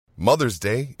Mother's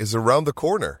Day is around the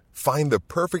corner. Find the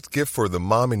perfect gift for the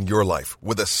mom in your life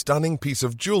with a stunning piece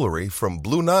of jewelry from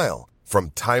Blue Nile.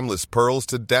 From timeless pearls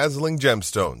to dazzling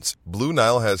gemstones, Blue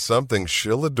Nile has something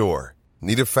she'll adore.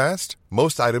 Need it fast?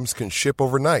 Most items can ship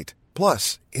overnight.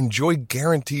 Plus, enjoy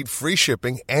guaranteed free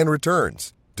shipping and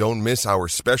returns. Don't miss our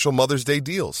special Mother's Day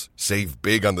deals. Save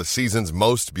big on the season's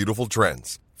most beautiful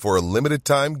trends. For a limited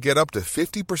time, get up to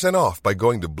 50% off by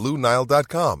going to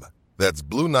BlueNile.com. That's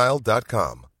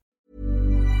BlueNile.com.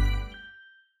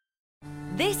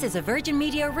 This is a Virgin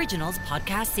Media Originals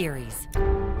podcast series.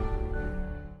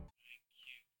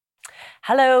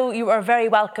 Hello, you are very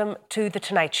welcome to The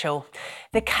Tonight Show.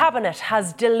 The Cabinet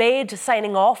has delayed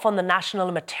signing off on the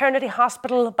National Maternity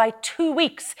Hospital by 2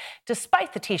 weeks,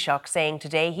 despite the Taoiseach saying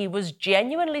today he was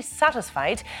genuinely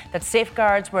satisfied that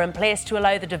safeguards were in place to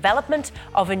allow the development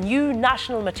of a new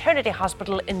National Maternity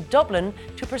Hospital in Dublin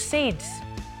to proceed.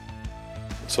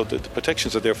 So the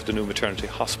protections are there for the new maternity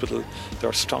hospital. There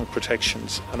are strong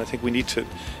protections, and I think we need to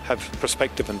have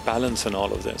perspective and balance in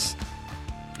all of this.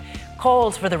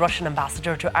 Calls for the Russian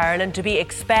ambassador to Ireland to be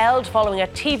expelled following a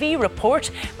TV report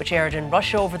which aired in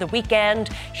Russia over the weekend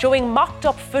showing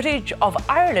mocked-up footage of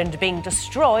Ireland being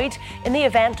destroyed in the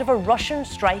event of a Russian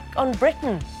strike on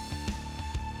Britain.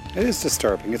 It is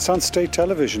disturbing. It's on state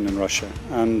television in Russia,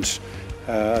 and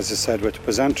as I said, with the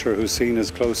presenter who's seen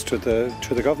as close to the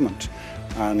government.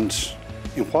 And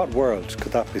in what world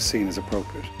could that be seen as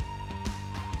appropriate?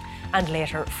 And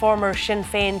later, former Sinn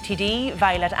Féin TD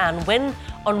Violet Ann Wynne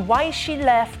on why she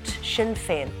left Sinn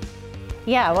Féin.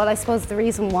 Yeah, well, I suppose the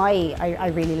reason why I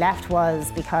really left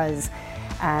was because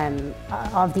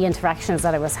of the interactions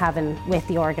that I was having with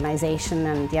the organisation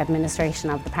and the administration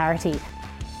of the party.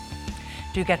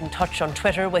 Do get in touch on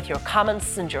Twitter with your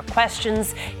comments and your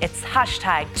questions. It's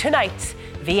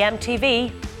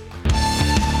 #TonightVMTV.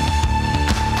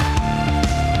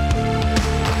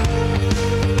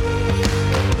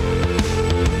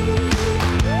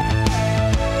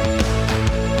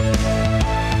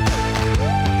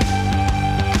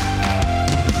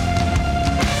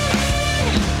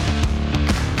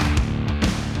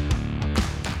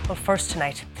 First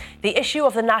tonight, the issue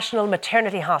of the National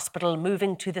Maternity Hospital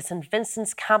moving to the St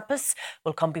Vincent's campus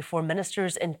will come before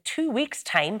ministers in 2 weeks'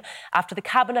 time after the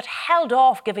Cabinet held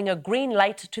off giving a green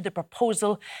light to the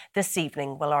proposal this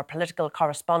evening. Well, our political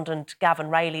correspondent Gavin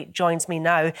Riley joins me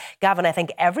now. Gavin, I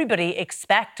think everybody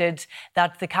expected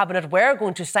that the Cabinet were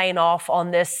going to sign off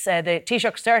on this. The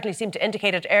Taoiseach certainly seemed to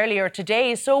indicate it earlier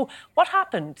today. So what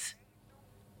happened?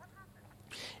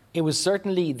 It was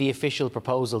certainly the official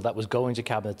proposal that was going to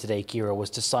Cabinet today, Ciara, was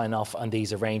to sign off on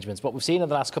these arrangements. What we've seen in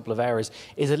the last couple of hours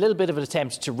is a little bit of an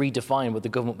attempt to redefine what the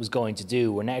government was going to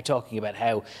do. We're now talking about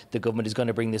how the government is going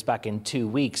to bring this back in 2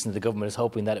 weeks, and the government is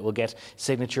hoping that it will get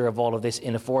signature of all of this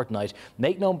in a fortnight.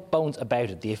 Make no bones about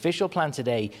it. The official plan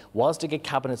today was to get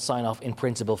Cabinet sign-off in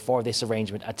principle for this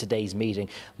arrangement at today's meeting.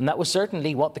 And that was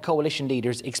certainly what the coalition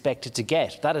leaders expected to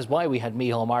get. That is why we had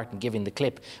Micheál Martin giving the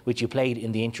clip, which you played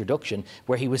in the introduction,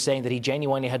 where he was saying that he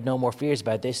genuinely had no more fears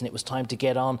about this and it was time to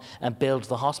get on and build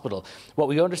the hospital. What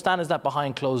we understand is that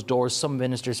behind closed doors, some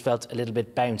ministers felt a little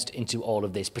bit bounced into all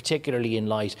of this, particularly in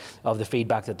light of the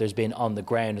feedback that there's been on the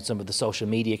ground and some of the social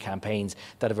media campaigns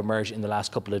that have emerged in the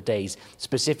last couple of days.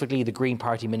 Specifically, the Green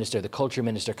Party Minister, the Culture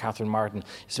Minister, Catherine Martin,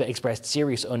 expressed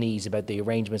serious unease about the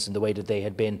arrangements and the way that they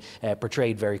had been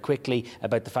portrayed very quickly,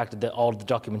 about the fact that all of the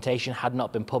documentation had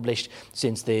not been published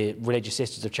since the Religious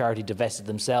Sisters of Charity divested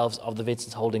themselves of the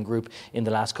Vincent's Holding Group in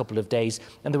the last couple of days.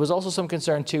 And there was also some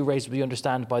concern too raised, we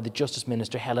understand, by the Justice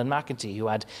Minister Helen McEntee, who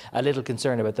had a little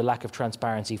concern about the lack of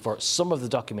transparency for some of the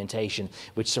documentation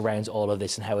which surrounds all of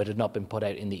this and how it had not been put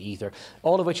out in the ether.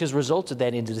 All of which has resulted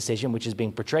then in the decision, which is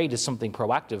being portrayed as something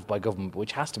proactive by government,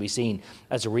 which has to be seen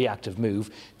as a reactive move,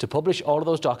 to publish all of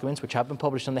those documents which have been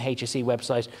published on the HSE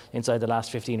website inside the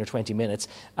last 15 or 20 minutes,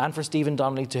 and for Stephen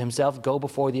Donnelly to himself go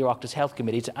before the Oireachtas Health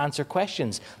Committee to answer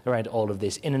questions around all of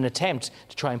this in an attempt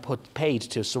to try and put paid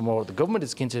to some more the government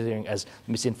is considering as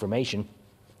misinformation,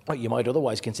 what you might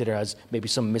otherwise consider as maybe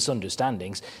some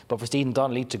misunderstandings, but for Stephen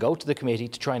Donnelly to go to the committee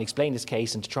to try and explain his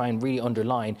case and to try and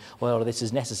re-underline why all of this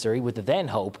is necessary, with the then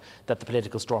hope that the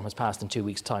political storm has passed in 2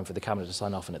 weeks' time for the Cabinet to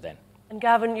sign off on it then. And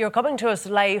Gavin, you're coming to us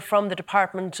live from the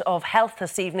Department of Health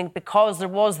this evening because there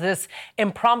was this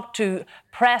impromptu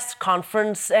press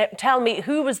conference. Tell me,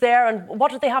 who was there and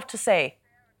what did they have to say?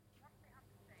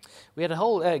 We had a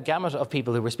whole gamut of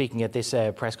people who were speaking at this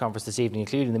press conference this evening,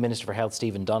 including the Minister for Health,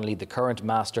 Stephen Donnelly, the current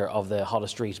master of the Holles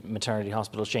Street Maternity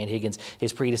Hospital, Shane Higgins,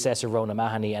 his predecessor, Rona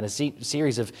Mahoney, and a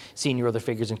series of senior other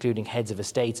figures, including heads of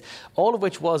estates, all of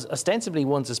which was ostensibly,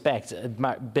 one suspects,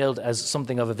 billed as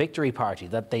something of a victory party,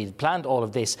 that they planned all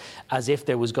of this as if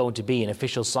there was going to be an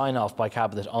official sign-off by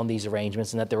Cabinet on these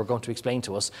arrangements and that they were going to explain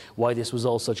to us why this was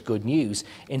all such good news.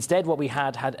 Instead, what we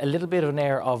had a little bit of an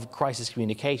air of crisis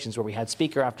communications, where we had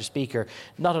speaker after speaker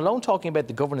not alone talking about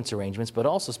the governance arrangements, but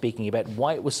also speaking about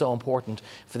why it was so important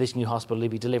for this new hospital to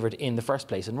be delivered in the first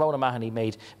place. And Rona Mahoney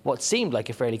made what seemed like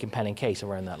a fairly compelling case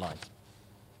around that line.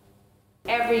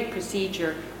 Every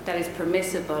procedure that is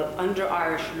permissible under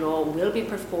Irish law will be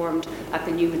performed at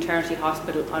the new maternity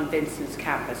hospital on Vincent's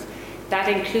campus. That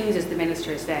includes, as the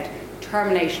Minister said,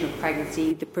 termination of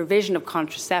pregnancy, the provision of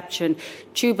contraception,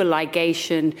 tubal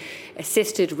ligation,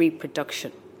 assisted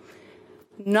reproduction.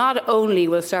 Not only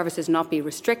will services not be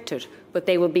restricted, but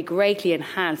they will be greatly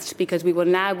enhanced, because we will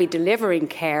now be delivering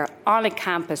care on a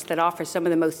campus that offers some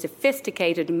of the most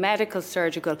sophisticated medical,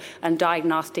 surgical and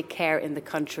diagnostic care in the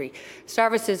country.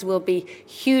 Services will be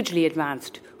hugely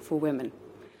advanced for women.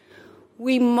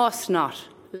 We must not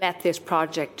let this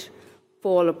project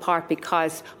fall apart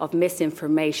because of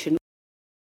misinformation.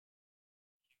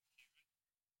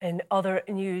 In other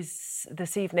news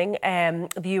this evening,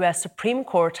 the US Supreme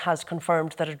Court has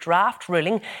confirmed that a draft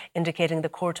ruling indicating the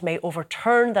court may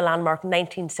overturn the landmark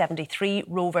 1973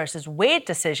 Roe v. Wade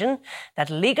decision that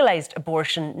legalised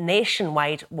abortion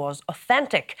nationwide was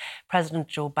authentic. President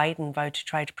Joe Biden vowed to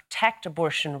try to protect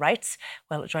abortion rights.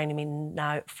 Well, joining me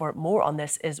now for more on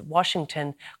this is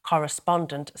Washington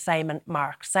correspondent Simon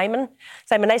Mark. Simon,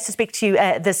 nice to speak to you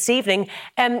this evening.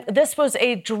 This was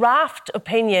a draft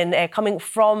opinion coming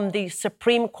from the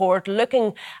Supreme Court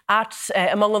looking at,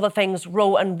 among other things,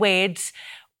 Roe and Wade.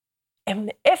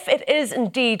 If it is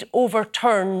indeed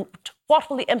overturned, what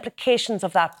will the implications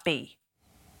of that be?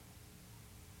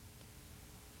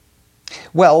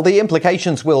 Well, the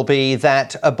implications will be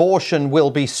that abortion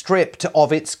will be stripped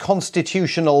of its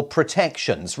constitutional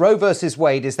protections. Roe versus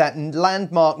Wade is that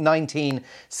landmark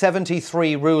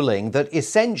 1973 ruling that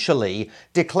essentially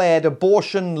declared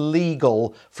abortion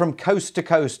legal from coast to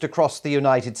coast across the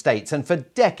United States. And for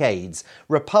decades,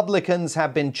 Republicans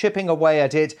have been chipping away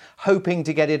at it, hoping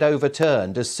to get it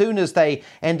overturned. As soon as they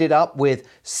ended up with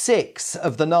 6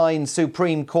 of the 9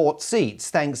 Supreme Court seats,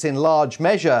 thanks in large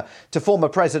measure to former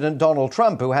President Donald Trump,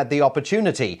 who had the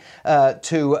opportunity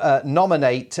to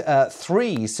nominate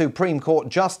 3 Supreme Court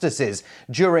justices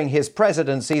during his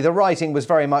presidency, the writing was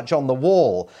very much on the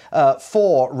wall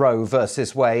for Roe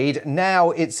versus Wade. Now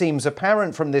it seems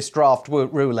apparent from this draft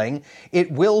ruling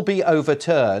it will be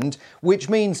overturned, which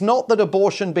means not that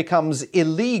abortion becomes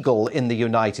illegal in the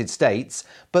United States,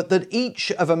 but that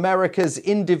each of America's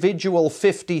individual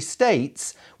 50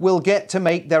 states will get to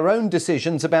make their own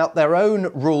decisions about their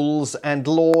own rules and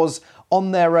laws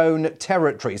on their own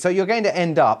territory. So you're going to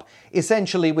end up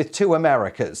essentially with 2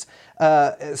 Americas.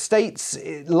 States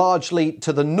largely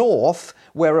to the north,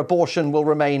 where abortion will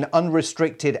remain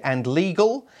unrestricted and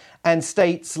legal, and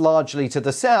states largely to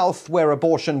the south, where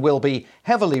abortion will be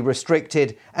heavily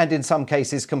restricted and in some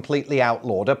cases completely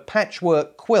outlawed. A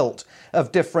patchwork quilt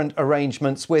of different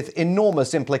arrangements with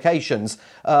enormous implications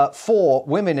for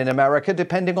women in America,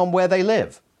 depending on where they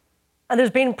live. And there's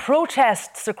been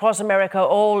protests across America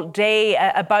all day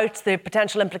about the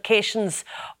potential implications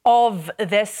of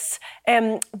this.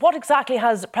 What exactly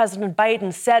has President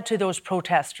Biden said to those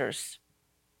protesters?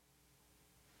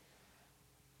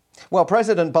 Well,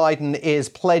 President Biden is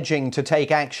pledging to take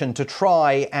action to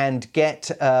try and get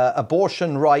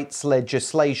abortion rights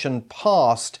legislation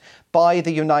passed by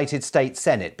the United States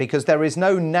Senate, because there is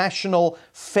no national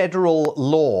federal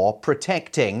law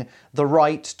protecting the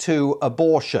right to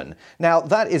abortion. Now,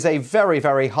 that is a very,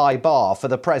 very high bar for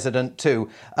the president to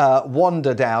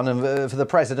wander down and for the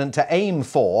president to aim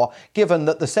for, given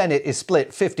that the Senate is split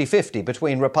 50-50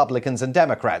 between Republicans and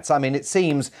Democrats. I mean, it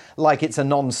seems like it's a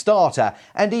non-starter.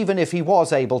 And even if he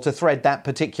was able to thread that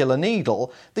particular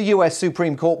needle, the US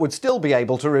Supreme Court would still be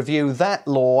able to review that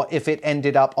law if it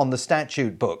ended up on the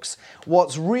statute books.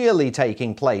 What's really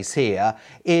taking place here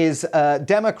is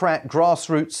Democrat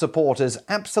grassroots supporters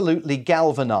absolutely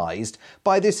galvanized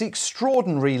by this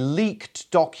extraordinary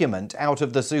leaked document out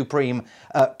of the Supreme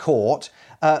Court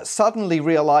suddenly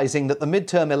realising that the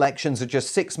midterm elections are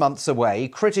just 6 months away,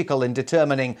 critical in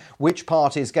determining which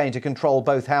party is going to control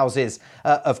both houses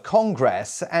of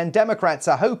Congress. And Democrats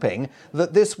are hoping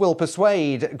that this will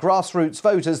persuade grassroots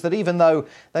voters that even though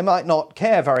they might not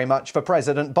care very much for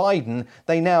President Biden,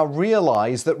 they now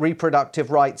realise that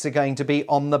reproductive rights are going to be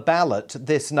on the ballot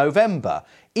this November.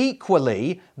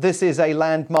 Equally, this is a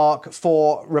landmark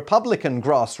for Republican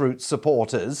grassroots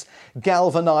supporters,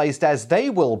 galvanised as they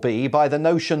will be by the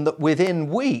notion that within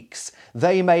weeks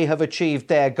they may have achieved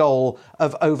their goal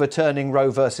of overturning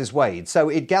Roe versus Wade. So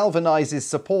it galvanises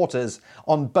supporters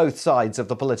on both sides of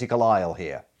the political aisle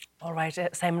here. All right,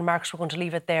 Simon Marks, we're going to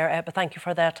leave it there, but thank you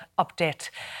for that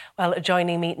update. Well,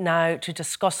 joining me now to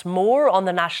discuss more on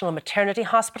the National Maternity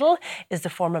Hospital is the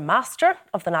former Master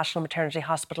of the National Maternity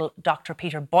Hospital, Dr.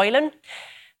 Peter Boylan,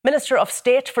 Minister of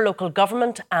State for Local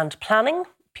Government and Planning,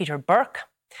 Peter Burke,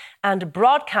 and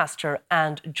broadcaster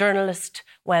and journalist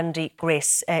Wendy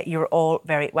Grace. You're all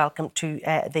very welcome to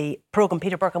the programme.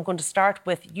 Peter Burke, I'm going to start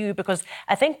with you because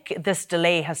I think this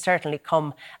delay has certainly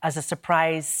come as a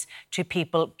surprise to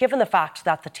people, given the fact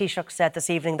that the Taoiseach said this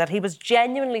evening that he was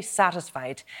genuinely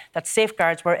satisfied that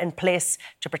safeguards were in place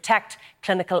to protect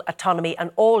clinical autonomy.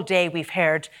 And all day we've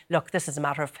heard, look, this is a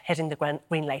matter of hitting the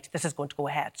green light. This is going to go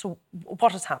ahead. So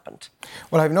what has happened?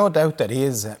 Well, I've no doubt that he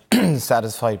is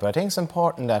satisfied, but I think it's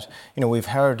important that, we've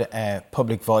heard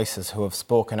public voices who have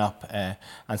spoken up and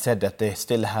said that they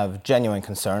still have genuine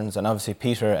concerns, and obviously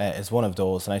Peter is one of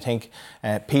those. And I think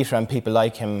Peter and people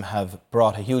like him have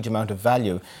brought a huge amount of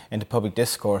value into public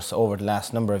discourse over the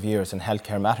last number of years in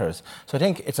healthcare matters. So I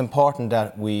think it's important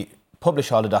that we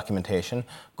publish all the documentation,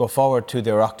 go forward to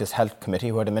the Oireachtas Health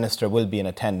Committee where the Minister will be in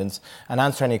attendance and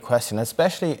answer any question,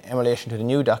 especially in relation to the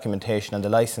new documentation and the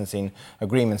licensing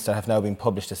agreements that have now been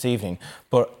published this evening.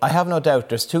 But I have no doubt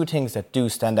there's two things that do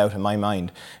stand out in my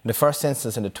mind. In the first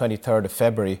instance, on the 23rd of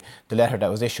February, the letter that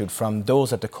was issued from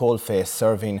those at the coalface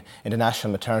serving in the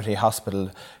National Maternity Hospital,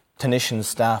 clinician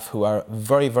staff who are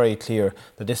very, very clear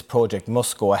that this project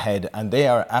must go ahead, and they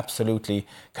are absolutely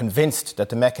convinced that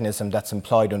the mechanism that's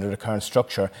employed under the current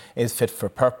structure is fit for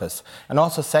purpose. And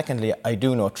also, secondly, I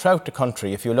do know throughout the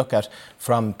country, if you look at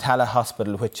from Tallaght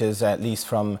Hospital, which is at least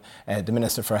from the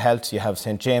Minister for Health, you have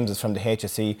St James's from the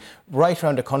HSE, right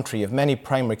around the country you have many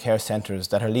primary care centres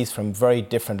that are leased from very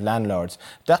different landlords.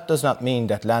 That does not mean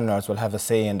that landlords will have a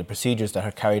say in the procedures that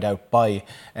are carried out by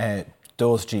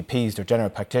those GPs, their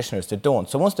general practitioners. They don't.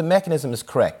 So once the mechanism is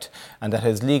correct and that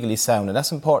is legally sound, and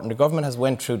that's important, the government has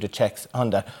went through the checks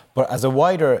on that. But as a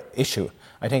wider issue,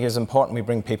 I think it's important we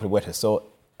bring people with us. So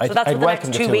that's what the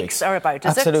next 2 weeks are about,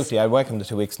 is it? Absolutely, I welcome the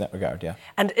 2 weeks in that regard, yeah.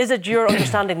 And is it your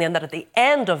understanding then that at the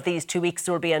end of these 2 weeks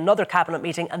there will be another cabinet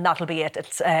meeting and that'll be it?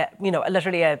 It's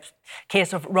literally a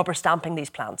case of rubber stamping these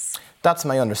plans. That's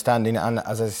my understanding, and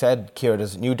as I said, Ciara,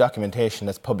 there's new documentation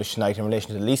that's published tonight in relation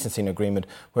to the licensing agreement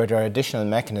where there are additional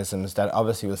mechanisms that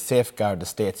obviously will safeguard the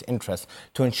state's interests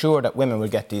to ensure that women will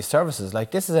get these services. Like,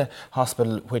 this is a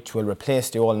hospital which will replace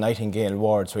the old Nightingale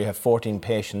wards where you have 14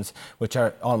 patients which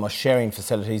are almost sharing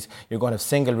facilities. You're going to have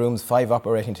single rooms, 5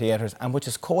 operating theatres, and which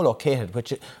is co-located,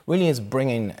 which really is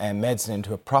bringing medicine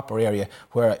into a proper area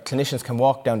where clinicians can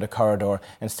walk down the corridor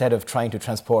instead of trying to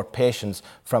transport patients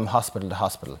from hospital to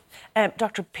hospital.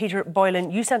 Dr. Peter Boylan,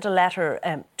 you sent a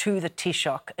letter to the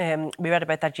Taoiseach, we read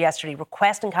about that yesterday,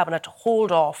 requesting Cabinet to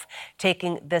hold off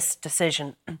taking this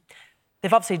decision.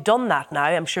 They've obviously done that now.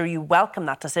 I'm sure you welcome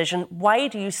that decision. Why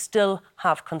do you still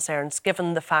have concerns,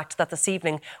 given the fact that this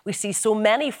evening we see so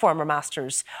many former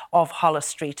masters of Holles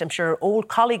Street, I'm sure old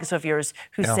colleagues of yours,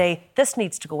 who say this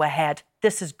needs to go ahead,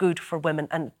 this is good for women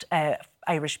and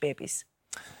Irish babies?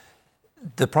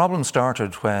 The problem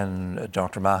started when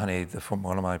Dr. Mahoney,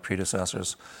 one of my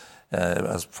predecessors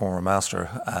as former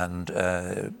master,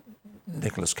 and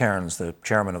Nicholas Cairns, the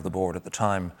chairman of the board at the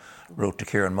time, wrote to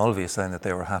Kieran Mulvey saying that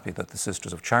they were happy that the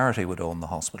Sisters of Charity would own the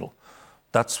hospital.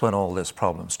 That's when all this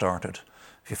problem started.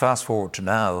 If you fast forward to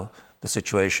now, the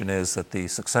situation is that the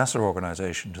successor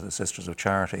organisation to the Sisters of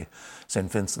Charity,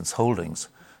 St Vincent's Holdings,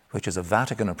 which is a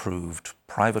Vatican-approved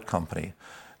private company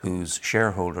whose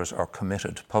shareholders are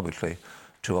committed publicly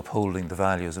to upholding the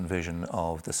values and vision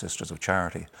of the Sisters of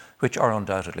Charity, which are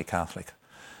undoubtedly Catholic.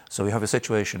 So we have a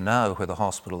situation now where the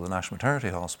hospital, the National Maternity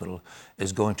Hospital,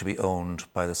 is going to be owned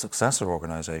by the successor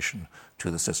organisation to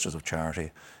the Sisters of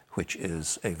Charity, which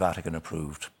is a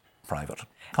Vatican-approved private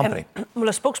company. Well,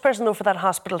 a spokesperson, though, for that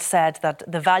hospital said that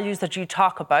the values that you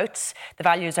talk about, the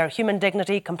values are human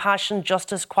dignity, compassion,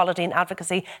 justice, quality and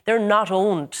advocacy. They're not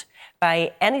owned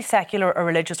by any secular or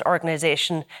religious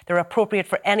organisation. They're appropriate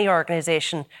for any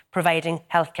organisation providing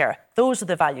healthcare. Those are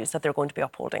the values that they're going to be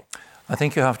upholding. I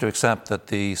think you have to accept that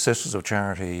the Sisters of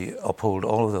Charity uphold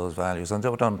all of those values, and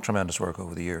they've done tremendous work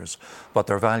over the years, but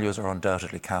their values are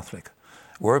undoubtedly Catholic.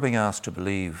 We're being asked to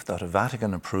believe that a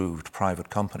Vatican-approved private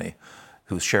company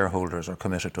whose shareholders are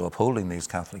committed to upholding these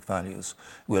Catholic values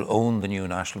will own the new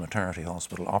National Maternity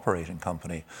Hospital operating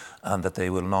company, and that they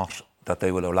will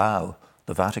allow,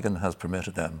 the Vatican has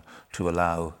permitted them to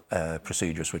allow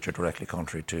procedures which are directly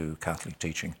contrary to Catholic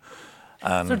teaching.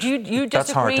 So do you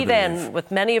disagree then with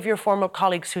many of your former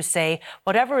colleagues who say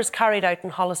whatever is carried out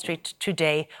in Holles Street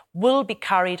today will be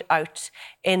carried out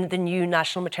in the new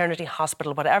National Maternity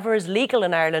Hospital? Whatever is legal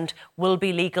in Ireland will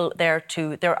be legal there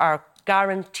too. There are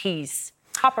guarantees,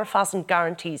 copper-fastened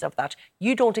guarantees of that.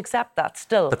 You don't accept that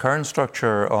still? The current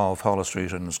structure of Holles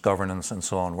Street and its governance and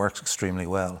so on works extremely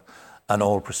well, and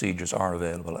all procedures are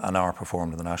available and are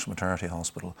performed in the National Maternity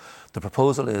Hospital. The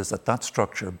proposal is that that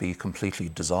structure be completely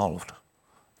dissolved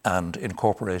and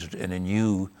incorporated in a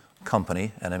new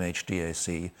company,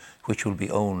 NMHDAC, which will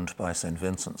be owned by St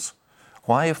Vincent's.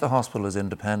 Why, if the hospital is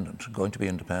independent, going to be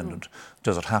independent,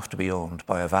 does it have to be owned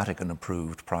by a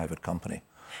Vatican-approved private company?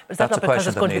 Is that not because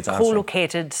it's going to be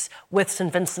co-located with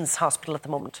St Vincent's Hospital at the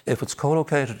moment? If it's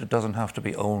co-located, it doesn't have to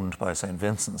be owned by St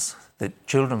Vincent's. The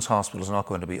Children's Hospital is not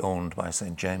going to be owned by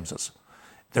St James's.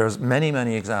 There's many,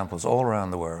 many examples all around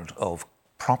the world of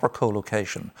proper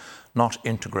co-location, not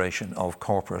integration of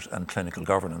corporate and clinical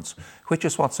governance, which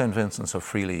is what St Vincent's have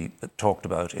freely talked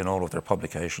about in all of their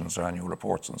publications, their annual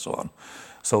reports and so on.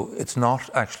 So it's not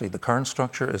actually, the current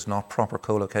structure is not proper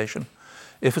co-location.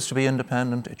 If it's to be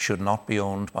independent, it should not be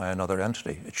owned by another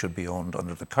entity. It should be owned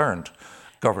under the current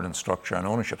governance structure and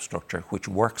ownership structure, which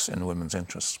works in women's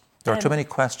interests. There are too many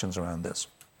questions around this.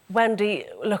 Wendy,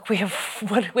 look, we have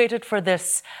waited for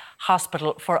this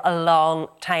hospital for a long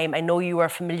time. I know you are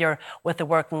familiar with the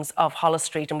workings of Holles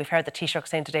Street, and we've heard the Taoiseach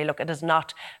saying today, look, it is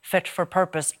not fit for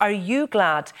purpose. Are you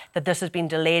glad that this has been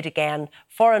delayed again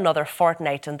for another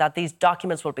fortnight and that these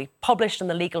documents will be published and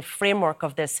the legal framework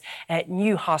of this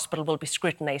new hospital will be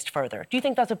scrutinised further? Do you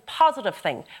think that's a positive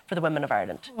thing for the women of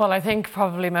Ireland? Well, I think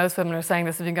probably most women are saying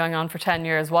this has been going on for 10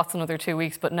 years. What's another 2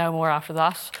 weeks, but no more after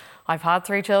that? I've had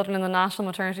 3 children in the National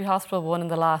Maternity Hospital, 1 in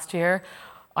the last year.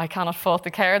 I cannot fault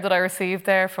the care that I received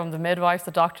there from the midwives,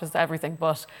 the doctors, everything,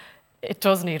 but it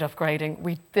does need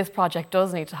upgrading. This project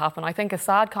does need to happen. I think a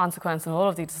sad consequence in all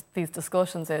of these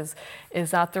discussions is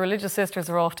that the religious sisters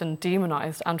are often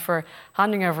demonised, and for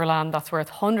handing over land that's worth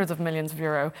hundreds of millions of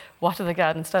euro, what do they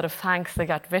get? Instead of thanks, they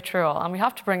get vitriol. And we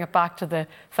have to bring it back to the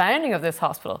founding of this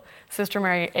hospital. Sister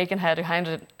Mary Aikenhead,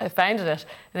 who founded it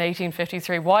in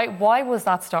 1853. Why was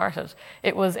that started?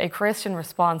 It was a Christian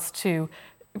response to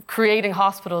creating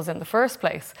hospitals in the first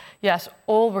place, yet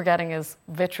all we're getting is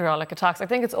vitriolic attacks. I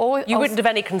think it's always... You wouldn't have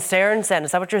any concerns then,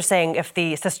 is that what you're saying, if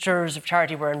the Sisters of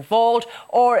Charity were involved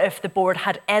or if the board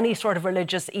had any sort of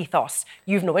religious ethos?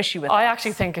 You've no issue with that? I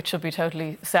actually think it should be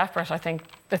totally separate. I think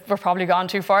that we're probably gone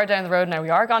too far down the road now. We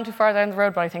are gone too far down the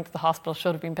road, but I think that the hospital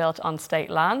should have been built on state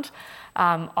land.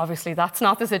 Obviously, that's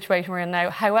not the situation we're in now.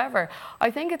 However,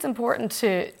 I think it's important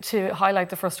to highlight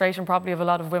the frustration probably of a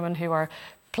lot of women who are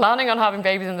planning on having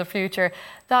babies in the future,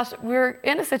 that we're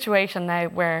in a situation now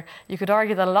where you could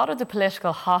argue that a lot of the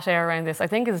political hot air around this, I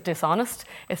think, is dishonest.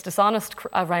 It's dishonest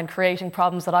around creating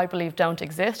problems that I believe don't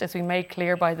exist. It's been made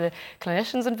clear by the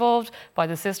clinicians involved, by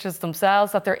the sisters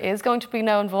themselves, that there is going to be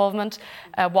no involvement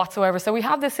whatsoever. So we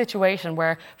have this situation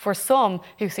where, for some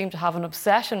who seem to have an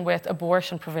obsession with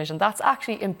abortion provision, that's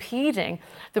actually impeding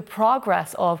the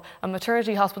progress of a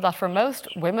maternity hospital that for most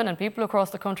women and people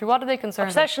across the country, what are they concerned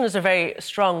with? Obsession is a very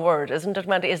strong word, isn't it,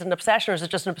 Wendy? Is it an obsession, or is it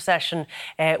just an obsession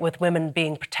with women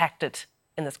being protected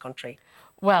in this country?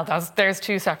 Well, there's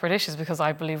 2 separate issues, because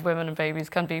I believe women and babies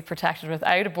can be protected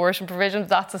without abortion provisions.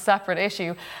 That's a separate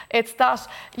issue. It's that,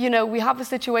 we have a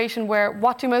situation where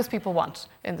what do most people want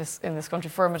in this country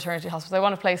for a maternity hospital? They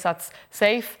want a place that's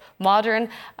safe, modern,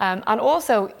 and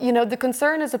also, the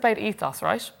concern is about ethos,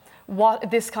 right?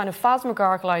 What this kind of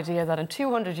phantasmagorical idea that in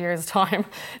 200 years' time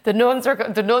the nuns are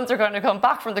going to come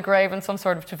back from the grave in some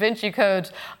sort of Da Vinci Code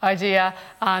idea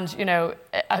and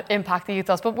impact the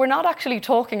ethos. But we're not actually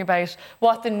talking about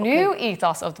what the new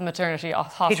ethos of the maternity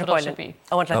hospital should be.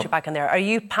 I want to let you back in there. Are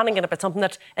you panicking about something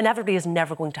that inevitably is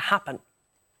never going to happen?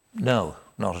 No,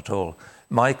 not at all.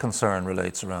 My concern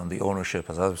relates around the ownership.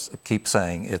 As I keep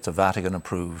saying, it's a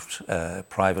Vatican-approved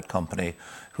private company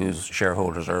whose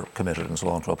shareholders are committed and so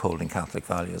on to upholding Catholic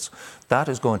values. That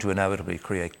is going to inevitably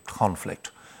create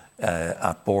conflict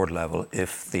at board level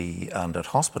and at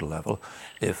hospital level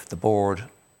if the board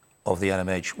of the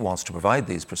NMH wants to provide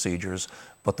these procedures,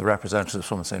 but the representatives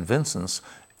from St Vincent's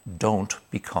don't,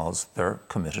 because they're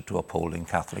committed to upholding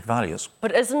Catholic values.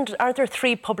 But aren't there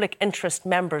 3 public interest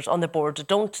members on the board?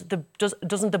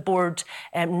 Doesn't the board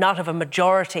not have a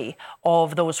majority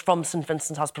of those from St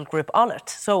Vincent's Hospital Group on it?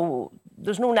 So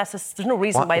there's no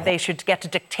reason why they should get to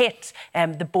dictate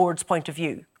the board's point of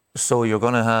view. So you're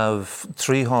going to have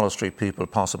 3 Holles Street people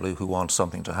possibly who want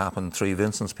something to happen, 3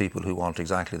 Vincent's people who want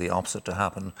exactly the opposite to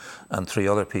happen, and 3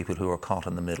 other people who are caught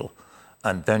in the middle.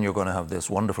 And then you're going to have this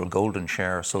wonderful golden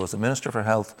share. So is the Minister for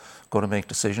Health going to make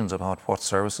decisions about what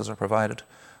services are provided?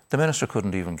 The Minister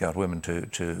couldn't even get women to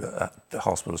the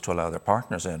hospitals to allow their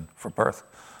partners in for birth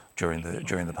during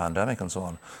the pandemic and so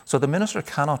on. So the Minister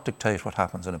cannot dictate what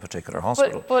happens in a particular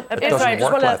hospital. But it doesn't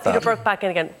work like that. Peter Burke back in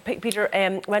again. Peter,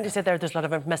 Wendy said there's a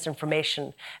lot of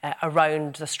misinformation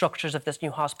around the structures of this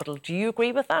new hospital. Do you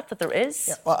agree with that there is?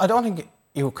 Yeah, well, I don't think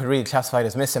you could really classify it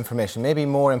as misinformation. Maybe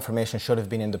more information should have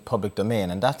been in the public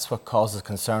domain, and that's what causes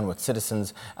concern with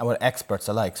citizens and with experts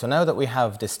alike. So now that we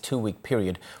have this 2-week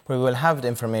period where we will have the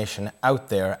information out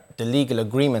there, the legal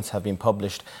agreements have been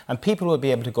published, and people will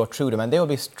be able to go through them, and they will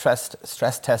be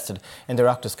stress tested in the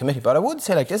Oireachtas Committee. But I would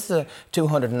say, this is a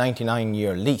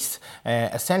 299-year lease.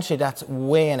 Essentially, that's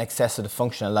way in excess of the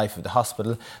functional life of the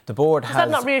hospital. The board has... Does that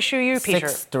not reassure you, Peter?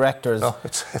 6 directors, no,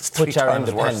 it's 3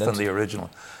 times worse than the original,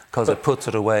 because it puts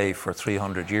it away for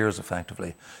 300 years,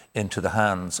 effectively, into the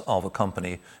hands of a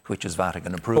company which is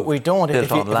Vatican approved. But we don't. If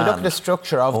you look at the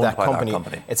structure of that company,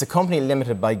 company, it's a company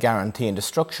limited by guarantee, and the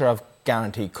structure of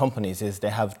guarantee companies is they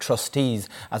have trustees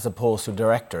as opposed to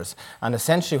directors. And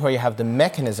essentially where you have the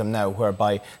mechanism now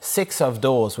whereby 6 of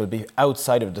those will be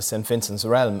outside of the St Vincent's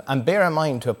realm. And bear in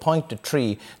mind, to appoint the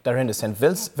 3 that are in the St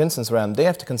Vincent's realm, they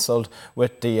have to consult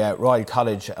with the Royal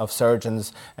College of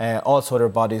Surgeons, also other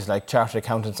bodies like Chartered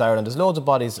Accountants Ireland. There's loads of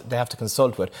bodies they have to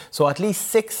consult with. So at least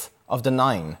 6 of the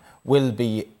 9 will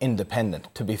be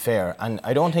independent, to be fair. And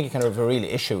I don't think you can have a real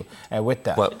issue with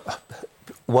that.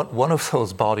 Well, one of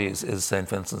those bodies is St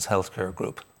Vincent's Healthcare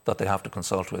Group that they have to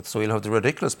consult with. So you'll have the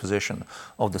ridiculous position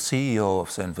of the CEO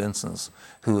of St Vincent's,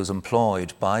 who is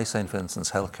employed by St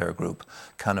Vincent's Healthcare Group,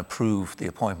 can approve the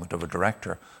appointment of a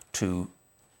director to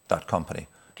that company.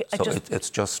 Okay, it's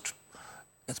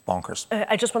bonkers.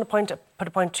 I just want to put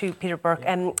a point to Peter Burke.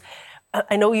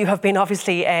 I know you have been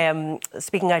obviously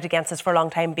speaking out against this for a long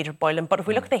time, Peter Boylan, but if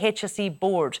we look at the HSE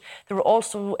board, there were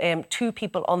also 2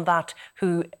 people on that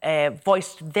who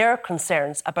voiced their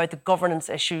concerns about the governance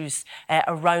issues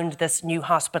around this new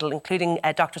hospital, including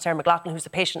Dr. Sarah McLaughlin, who's a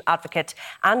patient advocate,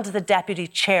 and the Deputy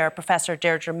Chair, Professor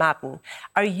Deirdre Madden.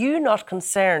 Are you not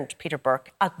concerned, Peter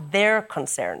Burke, at their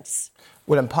concerns?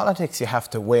 Well, in politics, you have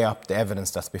to weigh up the evidence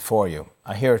that's before you.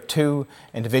 I hear 2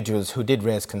 individuals who did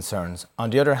raise concerns. On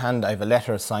the other hand, I have a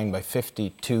letter signed by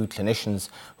 52 clinicians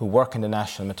who work in the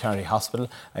National Maternity Hospital.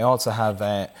 I also have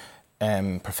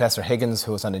Professor Higgins,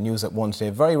 who was on the news at 1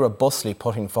 today, very robustly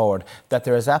putting forward that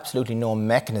there is absolutely no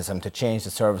mechanism to change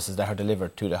the services that are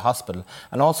delivered to the hospital.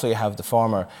 And also you have the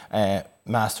former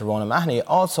Master Rona Mahoney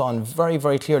also on very,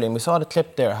 very clearly, and we saw the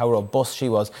clip there, how robust she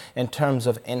was in terms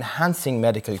of enhancing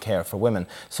medical care for women.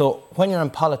 So when you're in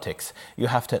politics, you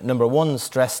have to, number 1,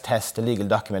 stress test the legal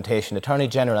documentation. The Attorney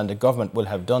General and the government will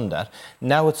have done that.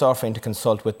 Now it's offering to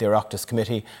consult with the Oireachtas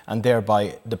Committee and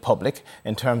thereby the public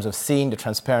in terms of seeing the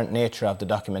transparent nature of the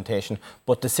documentation,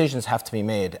 but decisions have to be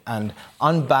made. And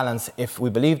on balance, if we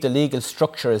believe the legal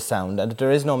structure is sound and that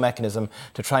there is no mechanism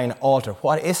to try and alter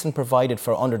what isn't provided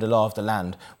for under the law of the land,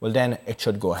 well then it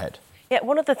should go ahead. Yeah,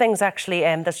 one of the things actually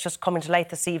that's just coming to light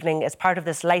this evening as part of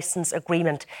this licence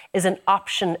agreement is an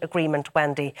option agreement,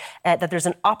 Wendy, that there's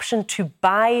an option to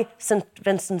buy St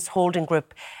Vincent's Holding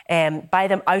Group, buy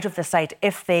them out of the site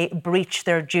if they breach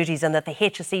their duties, and that the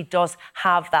HSE does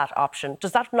have that option.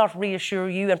 Does that not reassure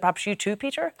you, and perhaps you too,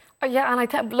 Peter? Yeah, and I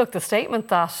think, look, the statement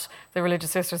that the Religious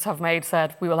Sisters have made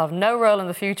said, we will have no role in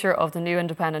the future of the new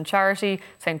independent charity,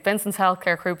 St Vincent's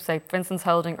Healthcare Group, St Vincent's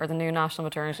Holding or the new National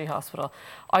Maternity Hospital.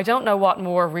 I don't know what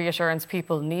more reassurance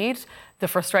people need. The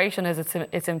frustration is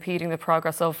it's impeding the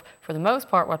progress of, for the most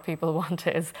part, what people want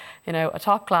is, a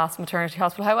top-class maternity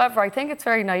hospital. However, I think it's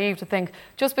very naive to think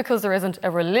just because there isn't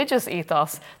a religious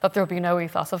ethos that there will be no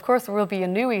ethos. Of course, there will be a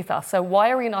new ethos. So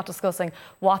why are we not discussing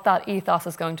what that ethos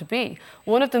is going to be?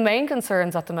 One of the main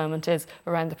concerns at the moment is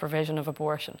around the provision of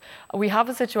abortion. We have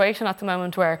a situation at the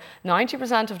moment where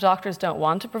 90% of doctors don't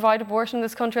want to provide abortion in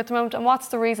this country at the moment. And what's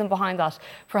the reason behind that?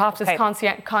 Perhaps it's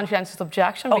conscientious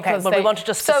objection. Because we want to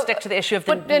just stick to the issue of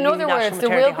the but in other words,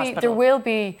 there will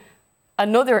be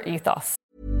another ethos.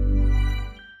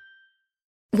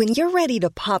 When you're ready to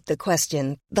pop the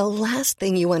question, the last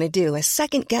thing you want to do is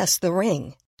second-guess the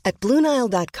ring. At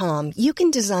BlueNile.com, you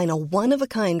can design a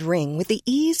one-of-a-kind ring with the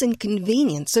ease and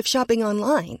convenience of shopping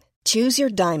online. Choose your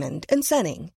diamond and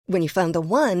setting. When you find the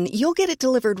one, you'll get it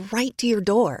delivered right to your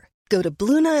door. Go to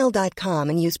BlueNile.com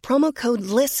and use promo code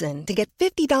LISTEN to get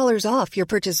 $50 off your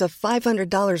purchase of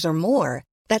 $500 or more.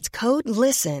 That's code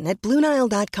LISTEN at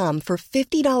BlueNile.com for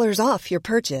 $50 off your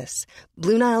purchase.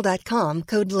 BlueNile.com,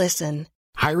 code LISTEN.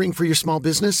 Hiring for your small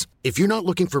business? If you're not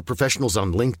looking for professionals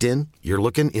on LinkedIn, you're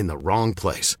looking in the wrong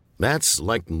place. That's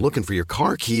like looking for your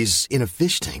car keys in a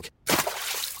fish tank.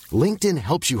 LinkedIn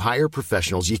helps you hire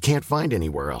professionals you can't find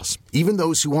anywhere else, even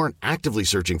those who aren't actively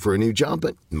searching for a new job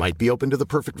but might be open to the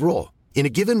perfect role. In a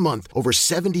given month, over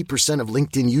 70% of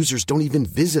LinkedIn users don't even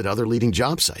visit other leading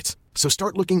job sites. So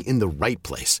start looking in the right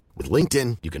place. With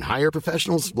LinkedIn, you can hire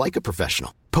professionals like a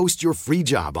professional. Post your free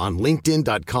job on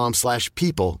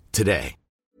linkedin.com/people today.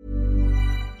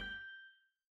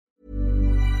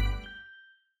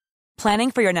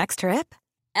 Planning for your next trip?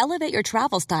 Elevate your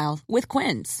travel style with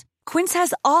Quince. Quince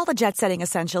has all the jet-setting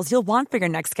essentials you'll want for your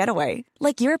next getaway,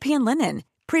 like European linen,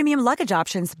 premium luggage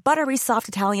options, buttery soft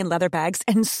Italian leather bags,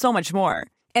 and so much more.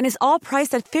 And is all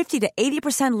priced at 50 to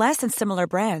 80% less than similar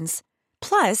brands.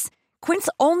 Plus, Quince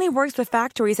only works with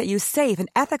factories that use safe and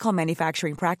ethical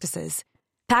manufacturing practices.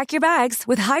 Pack your bags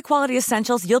with high-quality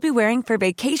essentials you'll be wearing for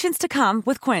vacations to come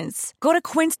with Quince. Go to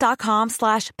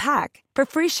quince.com/pack for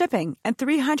free shipping and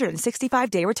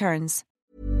 365-day returns.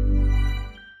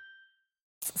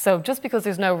 So just because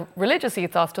there's no religious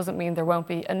ethos doesn't mean there won't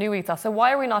be a new ethos. So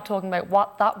why are we not talking about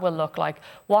what that will look like?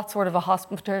 What sort of a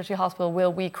maternity hospital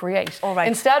will we create? All right.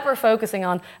 Instead, we're focusing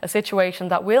on a situation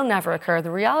that will never occur.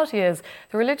 The reality is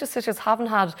the religious sisters haven't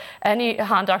had any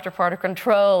hand, act or part of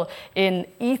control in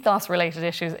ethos-related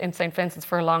issues in St. Vincent's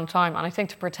for a long time. And I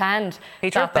think to pretend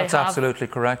that That's absolutely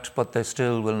correct, but they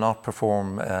still will not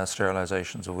perform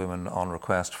sterilisations of women on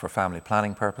request for family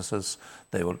planning purposes.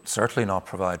 They will certainly not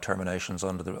provide terminations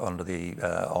under the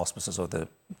auspices of the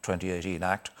 2018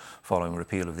 Act following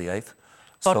repeal of the 8th.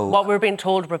 But what we're being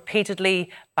told repeatedly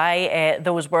by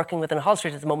those working within Hull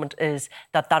Street at the moment is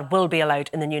that that will be allowed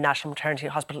in the new National Maternity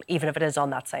Hospital, even if it is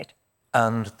on that site.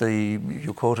 And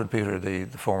you quoted, Peter, the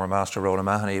former master, Rhoda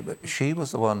Mahoney, but she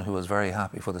was the one who was very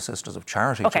happy for the Sisters of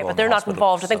Charity OK, to but they're not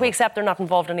involved. I think we accept they're not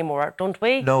involved anymore, don't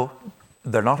we? No,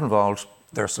 they're not involved.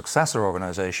 Their successor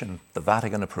organisation, the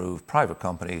Vatican-approved private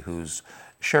company whose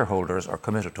shareholders are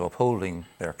committed to upholding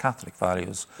their Catholic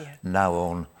values, now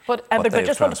own But I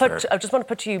just want to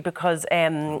put to you, because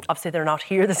obviously they're not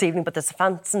here this evening, but the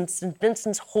St.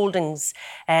 Vincent's Holdings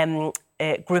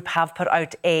group have put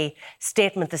out a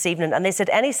statement this evening, and they said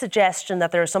any suggestion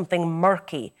that there is something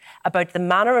murky about the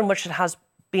manner in which it has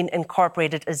been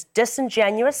incorporated is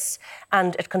disingenuous,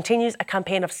 and it continues a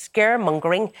campaign of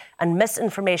scaremongering and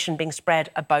misinformation being spread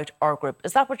about our group.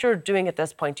 Is that what you're doing at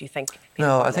this point, do you think?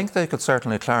 No, I think they could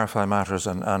certainly clarify matters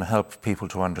and help people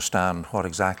to understand what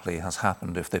exactly has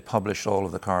happened if they published all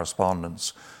of the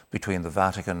correspondence between the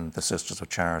Vatican, the Sisters of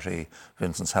Charity,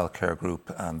 Vincent's Healthcare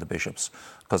Group and the bishops,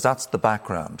 because that's the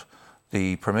background.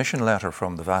 The permission letter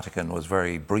from the Vatican was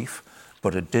very brief,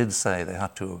 but it did say they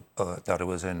had to that it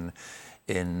was in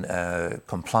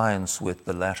compliance with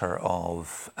the letter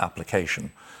of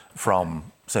application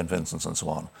from St. Vincent's and so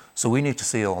on. So we need to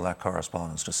see all that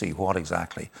correspondence to see what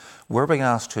exactly. We're being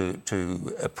asked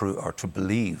to approve or to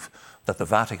believe that the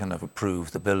Vatican have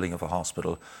approved the building of a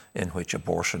hospital in which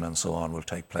abortion and so on will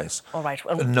take place. All right.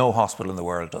 No hospital in the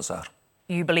world does that.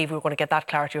 You believe we're going to get that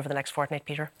clarity over the next fortnight,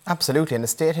 Peter? Absolutely, and the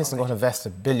state isn't going to invest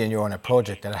 €1 billion in a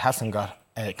project that it hasn't got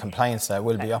compliance that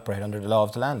will be operated under the law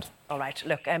of the land. All right.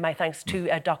 Look, my thanks to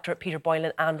Dr. Peter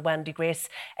Boylan and Wendy Grace.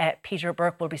 Peter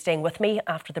Burke will be staying with me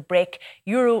after the break.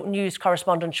 Euro News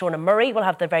correspondent Shona Murray will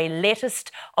have the very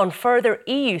latest on further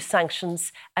EU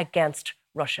sanctions against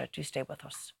Russia. Do stay with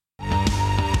us.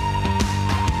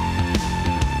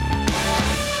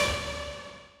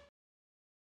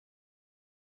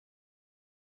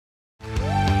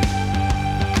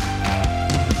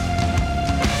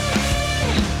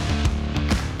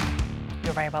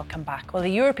 Very welcome back. Well, the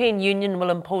European Union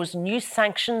will impose new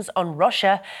sanctions on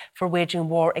Russia for waging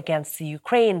war against the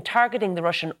Ukraine, targeting the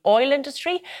Russian oil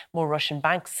industry, more Russian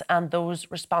banks and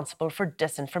those responsible for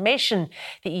disinformation,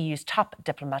 the EU's top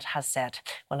diplomat has said.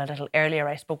 Well, a little earlier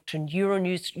I spoke to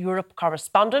Euronews Europe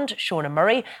correspondent Shona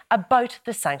Murray about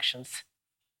the sanctions.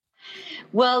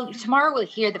 Well, tomorrow we'll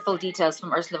hear the full details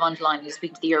from Ursula von der Leyen, who's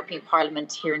speaking to the European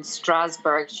Parliament here in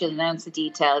Strasbourg. She'll announce the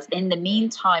details. In the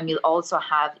meantime, you'll also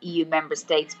have EU member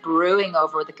states brewing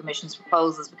over the Commission's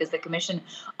proposals, because the Commission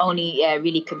only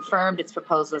really confirmed its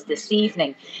proposals this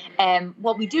evening.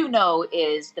 What we do know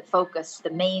is the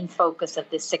main focus of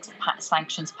this sixth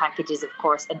sanctions package is, of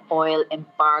course, an oil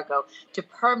embargo to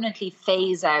permanently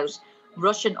phase out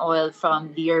Russian oil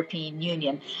from the European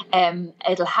Union.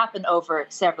 It'll happen over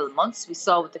several months. We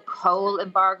saw with the coal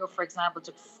embargo, for example,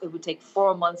 it would take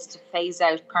 4 months to phase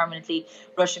out permanently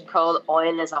Russian coal.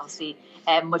 Oil is obviously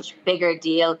a much bigger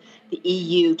deal. The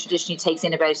EU traditionally takes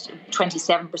in about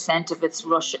 27%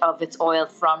 of its oil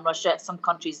from Russia. Some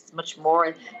countries much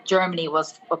more. Germany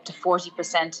was up to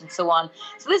 40% and so on.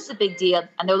 So this is a big deal.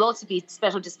 And there will also be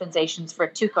special dispensations for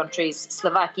 2 countries,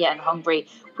 Slovakia and Hungary,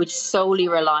 which solely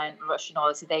rely on Russian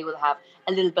oil. So they will have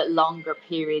a little bit longer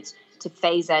period to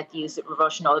phase out the use of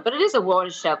Russian oil. But it is a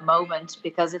watershed moment,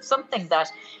 because it's something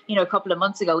that, a couple of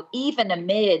months ago, even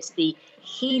amid the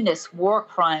heinous war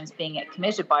crimes being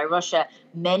committed by Russia,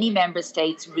 many member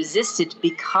states resisted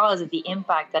because of the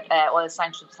impact that oil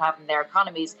sanctions have on their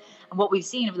economies. And what we've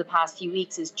seen over the past few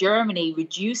weeks is Germany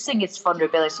reducing its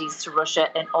vulnerabilities to Russia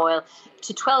in oil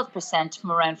to 12%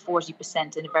 from around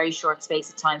 40% in a very short space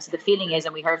of time. So the feeling is,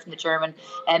 and we heard from the German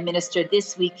minister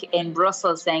this week in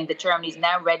Brussels, saying that Germany is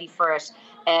now ready for it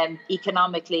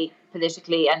economically,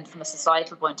 politically, and from a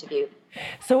societal point of view.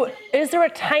 So is there a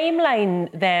timeline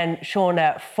then,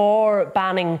 Shona, for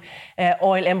banning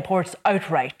oil imports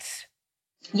outright?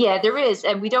 Yeah, there is.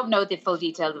 And we don't know the full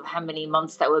details of how many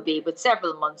months that will be, but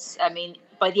several months. I mean,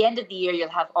 by the end of the year, you'll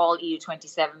have all EU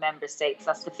 27 member states.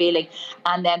 That's the feeling.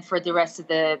 And then for the rest of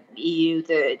the EU,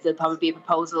 there'll probably be a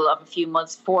proposal of a few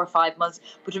months, 4 or 5 months.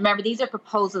 But remember, these are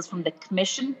proposals from the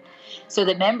Commission. So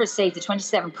the member states, the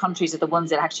 27 countries, are the ones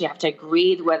that actually have to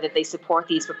agree whether they support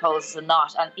these proposals or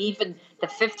not. And even the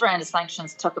 5th round of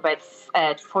sanctions took about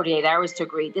 48 hours to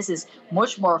agree. This is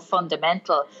much more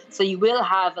fundamental. So you will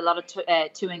have a lot of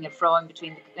toing and froing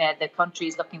between the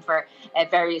countries looking for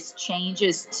various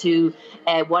changes to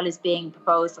what is being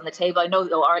proposed on the table. I know,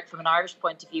 though, from an Irish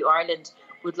point of view, Ireland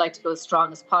would like to go as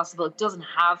strong as possible. It doesn't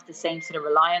have the same sort of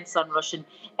reliance on Russian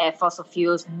fossil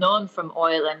fuels, none from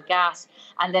oil and gas.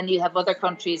 And then you have other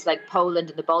countries like Poland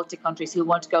and the Baltic countries who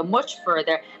want to go much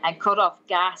further and cut off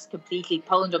gas completely.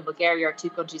 Poland and Bulgaria are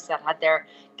 2 countries that had their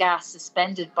gas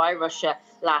suspended by Russia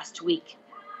last week.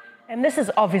 And this is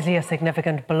obviously a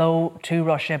significant blow to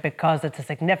Russia because it's a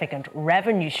significant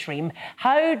revenue stream.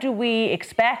 How do we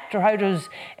expect, or how does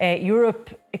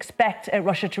Europe expect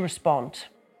Russia to respond?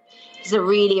 It's a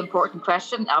really important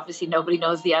question. Obviously, nobody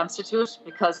knows the answer to it,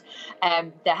 because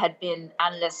there had been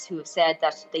analysts who have said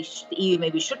that the EU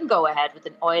maybe shouldn't go ahead with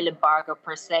an oil embargo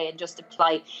per se and just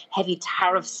apply heavy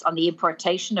tariffs on the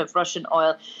importation of Russian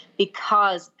oil,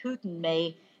 because Putin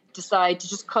may decide to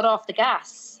just cut off the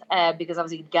gas. Because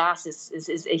obviously gas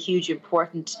is a hugely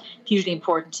important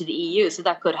to the EU. So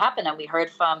that could happen. And we heard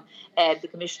from the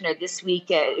Commissioner this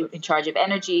week in charge of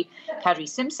energy, Kadri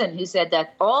Simpson, who said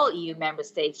that all EU member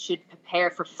states should prepare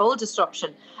for full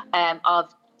disruption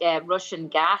of Russian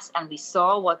gas. And we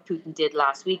saw what Putin did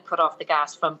last week, cut off the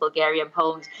gas from Bulgaria and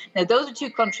Poland. Now, those are 2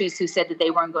 countries who said that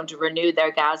they weren't going to renew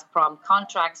their Gazprom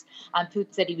contracts. And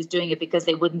Putin said he was doing it because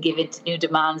they wouldn't give in to new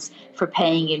demands for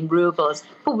paying in rubles.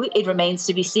 But it remains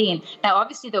to be seen. Now,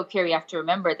 obviously, though, Kerry, you have to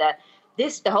remember that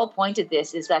the whole point of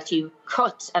this is that you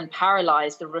cut and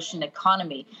paralyze the Russian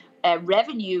economy.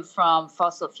 Revenue from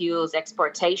fossil fuels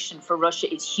exportation for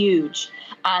Russia is huge,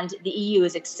 and the EU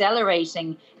is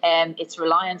accelerating its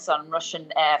reliance on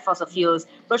Russian fossil fuels.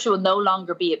 Russia will no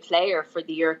longer be a player for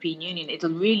the European Union. It'll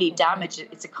really damage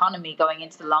its economy going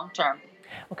into the long term.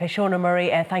 OK, Shona Murray,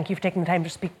 thank you for taking the time to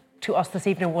speak to us this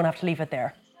evening. We won't have to leave it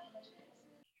there.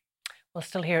 Well,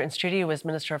 still here in studio is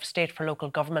Minister of State for Local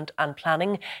Government and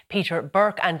Planning, Peter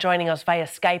Burke, and joining us via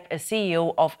Skype is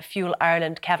CEO of Fuel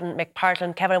Ireland, Kevin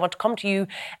McPartlin. Kevin, I want to come to you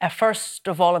first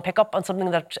of all and pick up on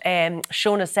something that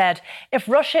Shona said. If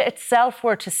Russia itself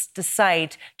were to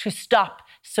decide to stop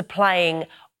supplying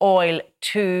oil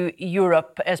to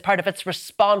Europe as part of its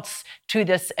response to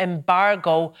this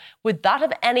embargo, would that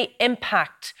have any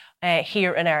impact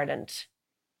here in Ireland?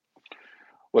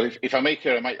 Well, if I may,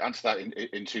 Ciara, I might answer that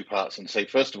in 2 parts and say,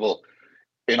 first of all,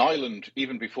 in Ireland,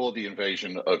 even before the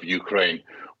invasion of Ukraine,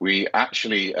 we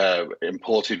actually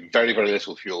imported very, very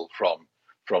little fuel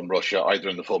from Russia, either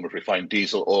in the form of refined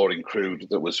diesel or in crude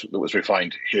that was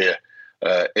refined here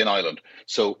in Ireland.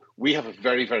 So we have a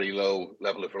very, very low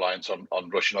level of reliance on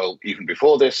Russian oil even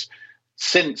before this.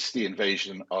 Since the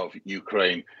invasion of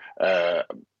Ukraine,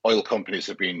 oil companies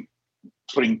have been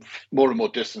putting more and more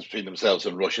distance between themselves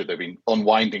and Russia. They've been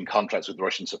unwinding contracts with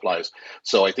Russian suppliers.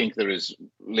 So I think there is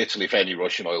little, if any,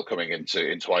 Russian oil coming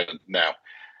into Ireland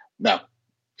now.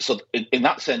 So in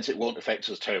that sense, it won't affect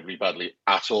us terribly badly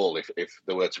at all if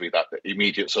there were to be that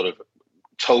immediate sort of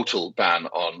total ban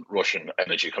on Russian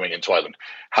energy coming into Ireland.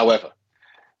 However,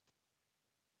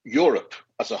 Europe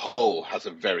as a whole has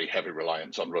a very heavy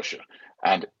reliance on Russia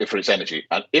and for its energy.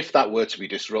 And if that were to be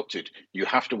disrupted, you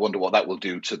have to wonder what that will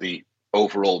do to the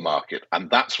overall market. And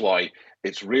that's why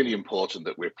it's really important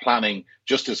that we're planning,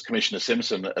 just as Commissioner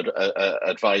Simpson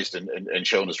advised in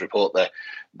Shona's report there,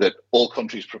 that all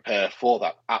countries prepare for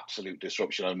that absolute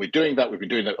disruption. And we're doing that. We've been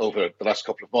doing that over the last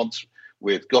couple of months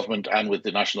with government and with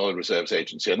the National Oil Reserves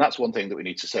Agency. And that's one thing that we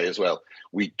need to say as well.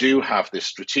 We do have this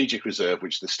strategic reserve,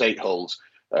 which the state holds.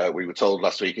 We were told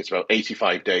last week it's about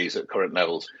 85 days at current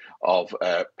levels of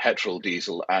petrol,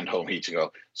 diesel and home heating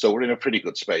oil. So we're in a pretty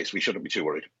good space. We shouldn't be too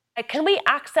worried. Can we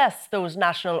access those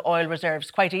national oil reserves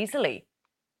quite easily?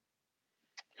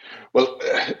 Well,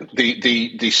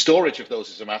 the storage of those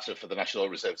is a matter for the National Oil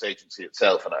Reserves Agency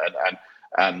itself,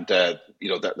 and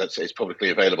that's it's publicly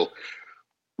available.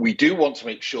 We do want to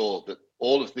make sure that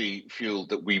all of the fuel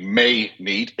that we may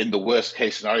need in the worst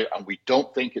case scenario, and we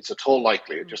don't think it's at all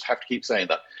likely, I just have to keep saying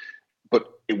that,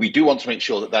 but we do want to make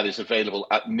sure that that is available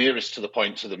at nearest to the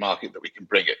point to the market that we can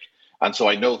bring it. And so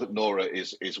I know that Nora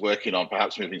is working on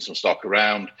perhaps moving some stock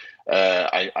around.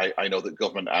 I know that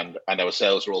government and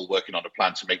ourselves are all working on a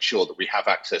plan to make sure that we have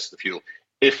access to the fuel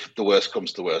if the worst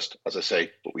comes to worst, as I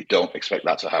say, but we don't expect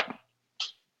that to happen.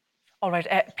 All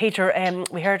right, Peter,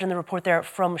 we heard in the report there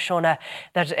from Shona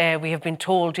that we have been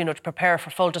told, to prepare for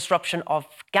full disruption of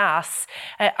gas.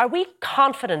 Are we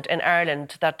confident in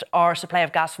Ireland that our supply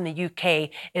of gas from the UK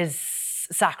is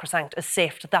sacrosanct, is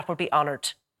safe, that will be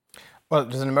honoured? Well,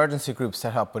 there's an emergency group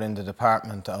set up within the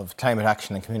Department of Climate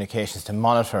Action and Communications to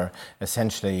monitor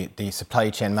essentially the supply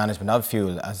chain management of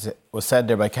fuel. As it was said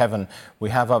there by Kevin,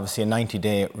 we have obviously a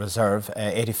 90-day reserve.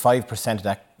 85% of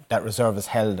that reserve is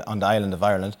held on the island of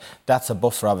Ireland. That's a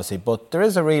buffer, obviously, but there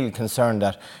is a real concern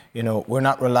that, we're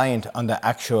not reliant on the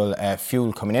actual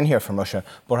fuel coming in here from Russia,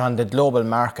 but on the global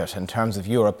market. In terms of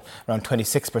Europe, around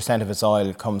 26% of its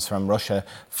oil comes from Russia,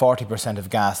 40% of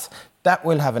gas. That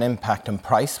will have an impact on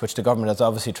price, which the government is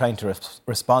obviously trying to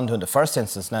respond to in the first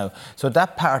instance now. So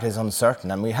that part is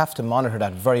uncertain, and we have to monitor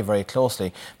that very, very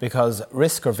closely, because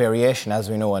risk or variation, as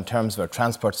we know, in terms of our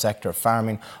transport sector,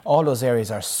 farming, all those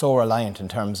areas are so reliant in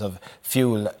terms of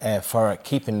fuel for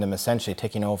keeping them essentially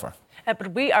ticking over.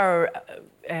 But we are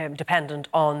dependent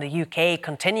on the UK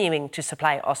continuing to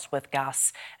supply us with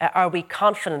gas. Are we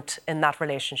confident in that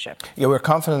relationship? Yeah, we're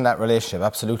confident in that relationship,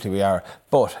 absolutely we are.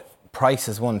 But price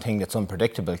is one thing that's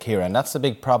unpredictable, Ciara, and that's the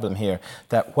big problem here,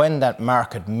 that when that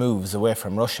market moves away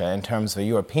from Russia in terms of a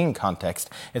European context,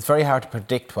 it's very hard to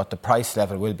predict what the price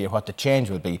level will be or what the change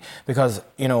will be, because,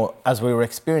 as we were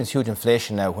experiencing huge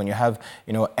inflation now, when you have,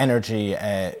 energy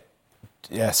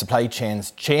supply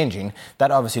chains changing,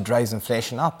 that obviously drives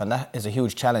inflation up, and that is a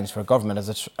huge challenge for government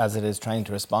as it is trying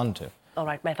to respond to. All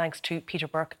right, my thanks to Peter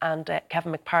Burke and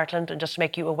Kevin McPartland. And just to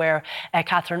make you aware,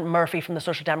 Catherine Murphy from the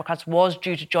Social Democrats was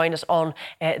due to join us on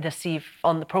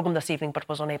the programme this evening, but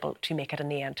was unable to make it in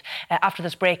the end. After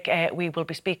this break, we will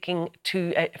be speaking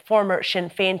to former Sinn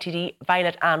Féin TD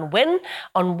Violet Ann Wynne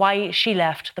on why she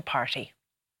left the party.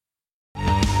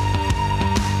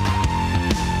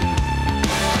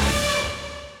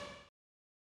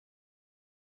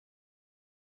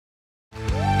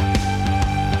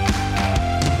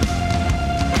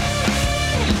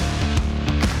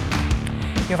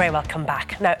 You're very welcome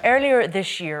back. Now, earlier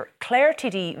this year, Clare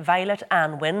TD Violet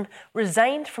Ann Wynne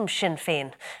resigned from Sinn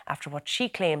Féin after what she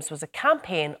claims was a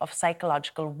campaign of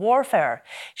psychological warfare.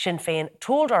 Sinn Féin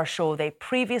told our show they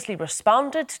previously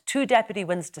responded to Deputy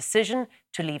Wynne's decision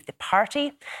to leave the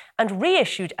party and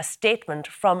reissued a statement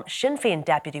from Sinn Féin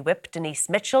Deputy Whip Denise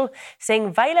Mitchell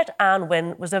saying Violet Ann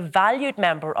Wynne was a valued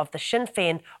member of the Sinn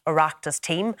Féin Oireachtas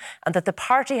team and that the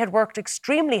party had worked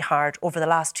extremely hard over the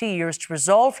last 2 years to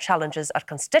resolve challenges at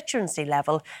constituency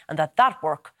level and that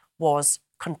work was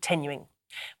continuing.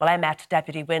 Well, I met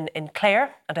Deputy Wynne in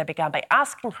Clare and I began by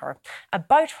asking her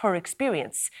about her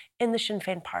experience in the Sinn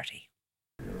Féin party.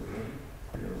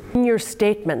 In your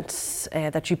statement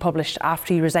that you published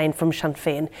after you resigned from Sinn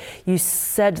Féin, you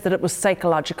said that it was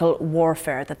psychological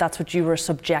warfare, that's what you were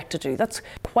subjected to. That's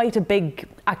quite a big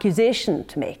accusation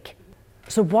to make.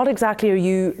 So what exactly are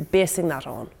you basing that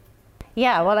on?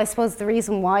 Yeah, well, I suppose the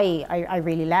reason why I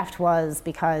really left was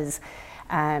because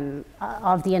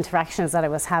of the interactions that I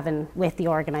was having with the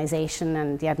organisation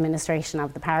and the administration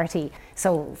of the party.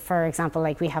 So, for example,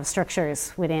 like we have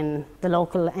structures within the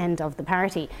local end of the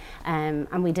party,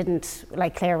 and we didn't,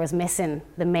 like Claire was missing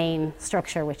the main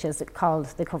structure, which is called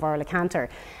the Coverla Cantor,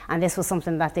 and this was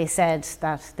something that they said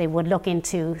that they would look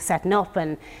into setting up,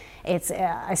 and it's,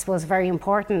 I suppose, very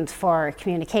important for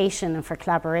communication and for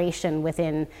collaboration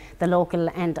within the local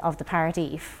end of the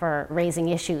party for raising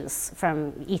issues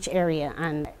from each area.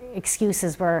 And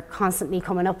excuses were constantly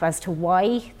coming up as to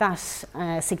why that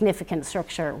significant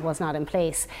structure was not in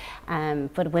place.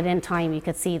 But within time, you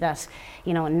could see that,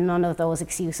 you know, none of those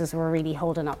excuses were really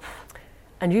holding up.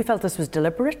 And you felt this was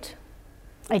deliberate?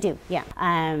 I do, yeah.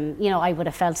 You know, I would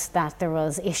have felt that there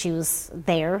was issues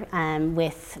there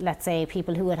with, let's say,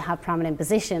 people who would have prominent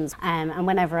positions. And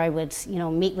whenever I would, you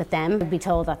know, meet with them, I'd be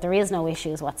told that there is no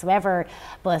issues whatsoever.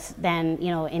 But then, you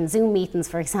know, in Zoom meetings,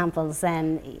 for example,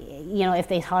 then, you know, if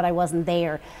they thought I wasn't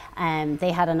there,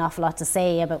 they had an awful lot to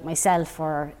say about myself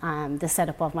or the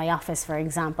setup of my office, for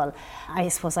example. I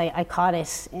suppose I caught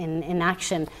it in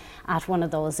action at one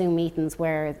of those Zoom meetings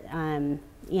where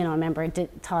you know, a member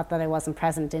thought that I wasn't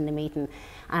present in the meeting,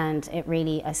 and it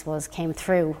really, I suppose, came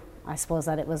through. I suppose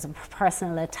that it was a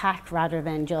personal attack rather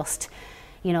than just,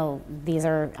 you know, these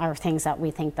are things that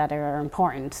we think that are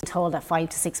important. I'm told that 5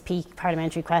 to 6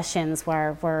 parliamentary questions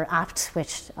were apt,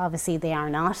 which obviously they are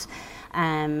not.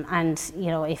 And you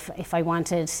know, if I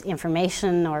wanted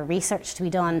information or research to be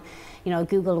done, you know,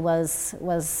 Google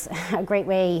was a great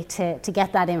way to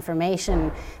get that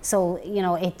information. So, you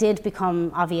know, it did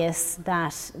become obvious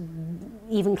that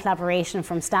even collaboration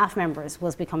from staff members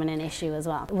was becoming an issue as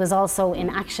well. It was also in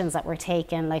actions that were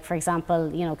taken, like for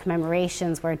example, you know,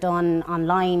 commemorations were done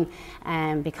online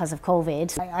because of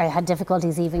COVID. I had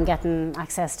difficulties even getting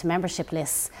access to membership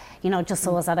lists, you know, just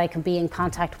so as that I could be in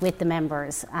contact with the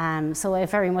members. So I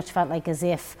very much felt like as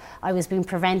if I was being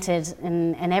prevented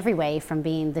in every way from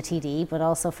being the TD, but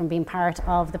also from being part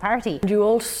of the party. You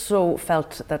also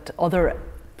felt that other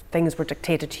things were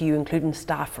dictated to you, including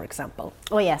staff, for example.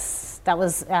 Oh yes, that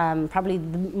was probably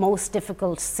the most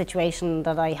difficult situation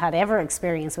that I had ever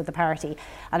experienced with the party,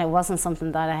 and it wasn't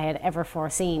something that I had ever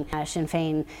foreseen. Sinn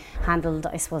Féin handled,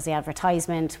 I suppose, the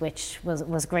advertisement, which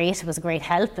was great. It was a great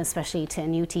help, especially to a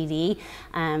new TD,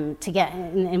 to get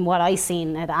in what I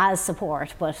seen it as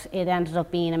support, but it ended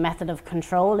up being a method of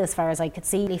control as far as I could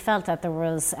see. I felt that there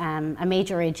was a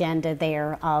major agenda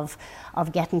there of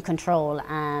getting control,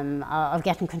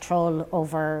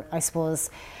 over, I suppose,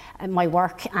 my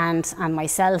work and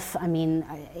myself. I mean,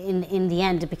 in the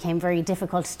end, it became very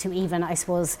difficult to even, I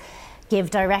suppose,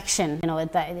 give direction. You know,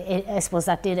 I suppose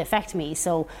that did affect me.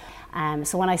 So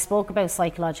when I spoke about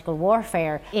psychological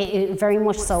warfare, it very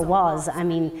much so was. I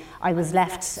mean, I was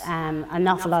left an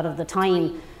awful lot of the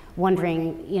time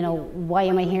wondering, you know, why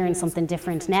am I hearing something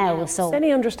different now? So,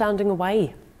 any understanding of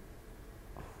why?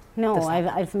 No,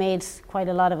 I've made quite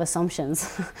a lot of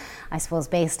assumptions, I suppose,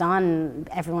 based on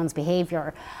everyone's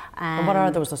behaviour. And what are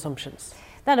those assumptions?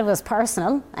 That it was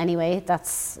personal, anyway,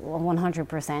 that's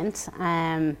 100%.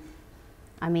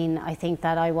 I mean, I think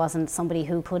that I wasn't somebody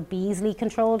who could be easily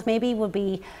controlled, maybe would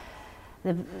be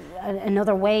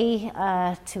another way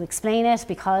to explain it,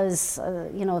 because,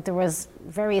 you know, there was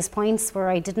various points where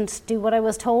I didn't do what I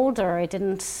was told, or I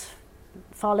didn't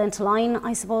fall into line,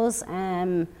 I suppose.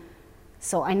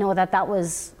 So I know that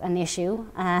was an issue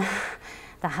that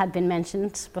had been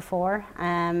mentioned before,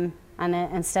 and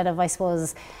instead of, I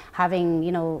suppose, having,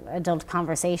 you know, adult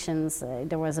conversations,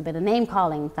 there was a bit of name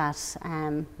calling that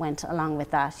went along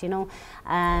with that, you know.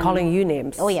 Calling you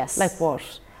names? Oh yes. Like what?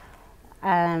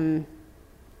 You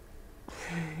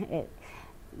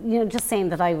know, just saying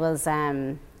that I was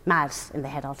mad in the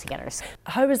head altogether.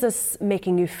 How is this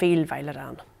making you feel, Violet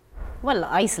Ann? Well,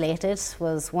 isolated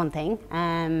was one thing.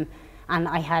 And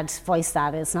I had voiced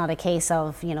that. It's not a case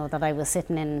of, you know, that I was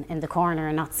sitting in the corner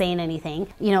and not saying anything.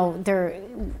 You know,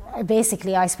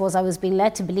 basically, I suppose I was being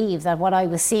led to believe that what I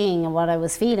was seeing and what I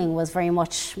was feeling was very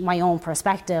much my own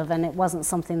perspective, and it wasn't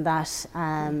something that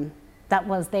that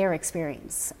was their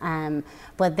experience.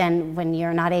 But then when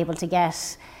you're not able to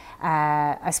get,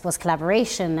 I suppose,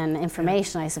 collaboration and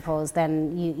information, I suppose,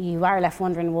 then you are left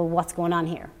wondering, well, what's going on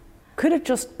here? Could it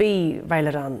just be,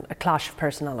 Violet Ann, a clash of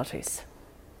personalities?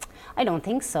 I don't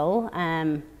think so.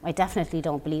 I definitely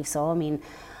don't believe so. I mean,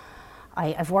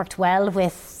 I've worked well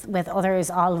with others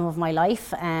all of my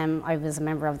life. I was a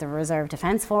member of the Reserve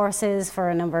Defence Forces for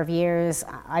a number of years.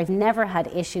 I've never had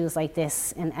issues like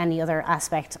this in any other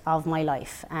aspect of my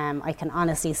life. I can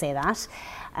honestly say that.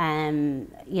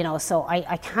 You know, so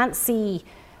I can't see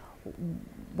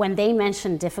when they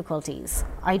mention difficulties,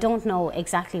 I don't know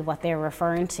exactly what they're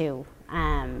referring to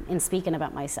in speaking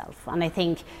about myself. And I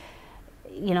think,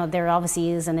 you know, there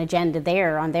obviously is an agenda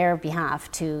there on their behalf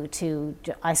to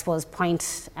I suppose,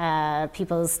 point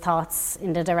people's thoughts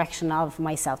in the direction of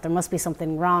myself. There must be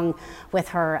something wrong with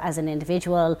her as an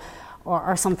individual,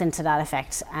 or something to that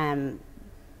effect.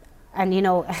 And, you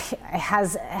know, it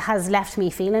has left me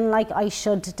feeling like I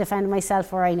should defend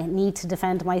myself, or I need to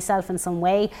defend myself in some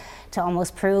way to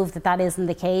almost prove that that isn't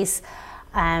the case.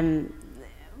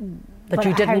 But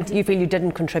you feel you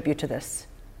didn't contribute to this?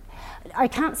 I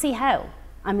can't see how.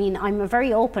 I mean, I'm a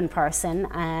very open person,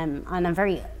 and I'm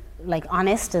very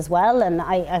honest as well, and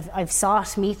I've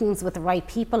sought meetings with the right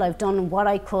people. I've done what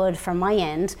I could from my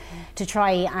end to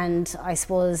try and, I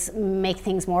suppose, make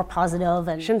things more positive.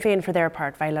 And Sinn Féin, for their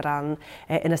part, Violet Ann,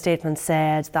 in a statement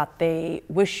said that they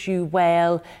wish you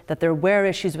well, that there were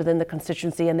issues within the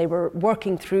constituency and they were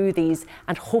working through these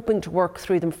and hoping to work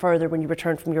through them further when you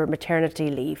return from your maternity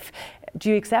leave. Do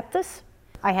you accept this?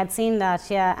 I had seen that,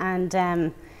 yeah,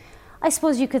 and I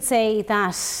suppose you could say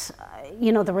that,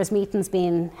 you know, there was meetings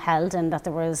being held and that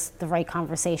there was the right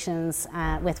conversations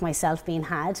with myself being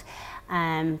had.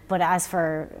 But as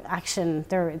for action,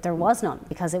 there was none,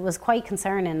 because it was quite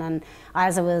concerning. And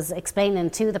as I was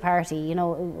explaining to the party, you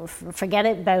know, forget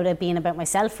about it being about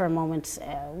myself for a moment.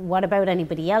 What about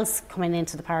anybody else coming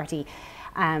into the party?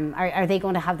 Are they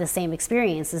going to have the same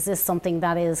experience? Is this something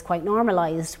that is quite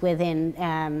normalised within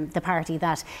the party,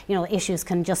 that, you know, issues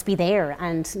can just be there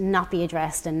and not be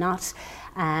addressed and not,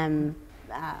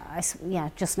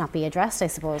 just not be addressed, I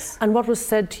suppose. And what was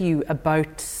said to you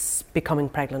about becoming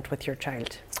pregnant with your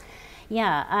child?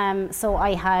 Yeah, so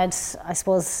I had, I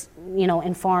suppose, you know,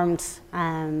 informed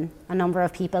a number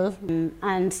of people,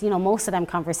 and, you know, most of them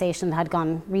conversations had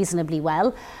gone reasonably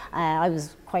well. I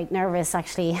was quite nervous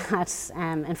actually at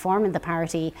informing the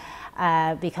party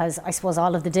because I suppose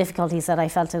all of the difficulties that I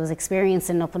felt I was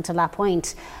experiencing up until that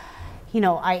point, you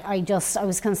know, I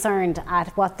was concerned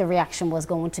at what the reaction was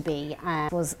going to be. I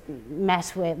was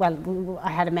met with, well,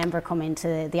 I had a member come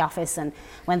into the office, and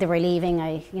when they were leaving,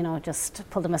 I, you know, just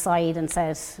pulled them aside and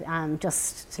said,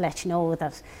 just to let you know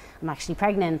that I'm actually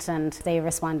pregnant. And they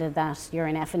responded that you're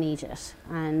an effing idiot.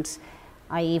 And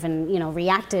I even, you know,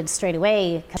 reacted straight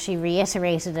away, because she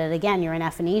reiterated it again, you're an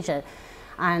effing idiot.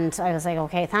 And I was like,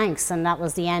 okay, thanks. And that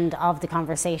was the end of the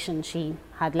conversation. She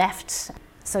had left.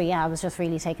 So yeah, I was just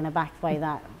really taken aback by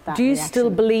that Do you reaction. still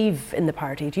believe in the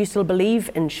party? Do you still believe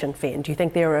in Sinn Féin? Do you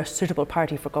think they are a suitable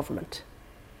party for government?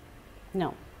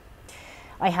 No.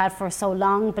 I had for so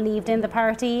long believed in the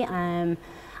party, and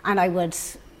I would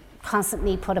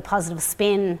constantly put a positive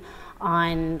spin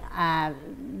on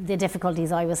the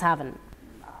difficulties I was having.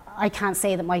 I can't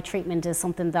say that my treatment is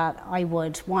something that I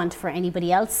would want for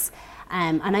anybody else,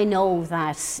 and I know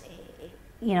that,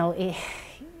 you know,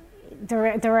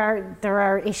 there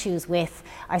are issues with,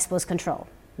 I suppose, control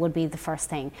would be the first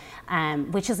thing,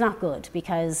 which is not good,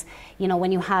 because, you know,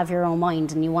 when you have your own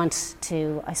mind and you want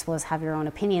to, I suppose, have your own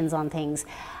opinions on things,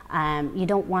 you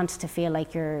don't want to feel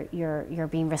like you're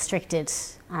being restricted,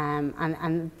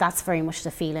 and that's very much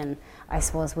the feeling, I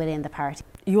suppose, within the party.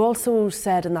 You also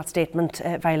said in that statement,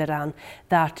 Violet Ann,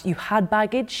 that you had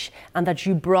baggage and that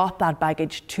you brought that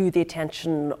baggage to the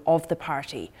attention of the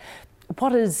party.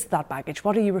 What is that baggage?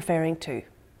 What are you referring to?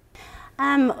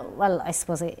 Well, I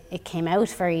suppose it came out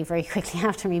very, very quickly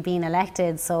after me being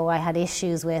elected. So I had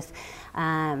issues with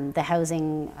the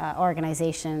housing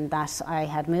organisation that I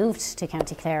had moved to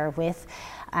County Clare with.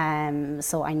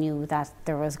 So I knew that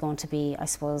there was going to be, I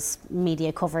suppose,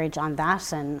 media coverage on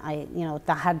that, and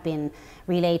that had been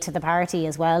relayed to the party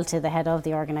as well, to the head of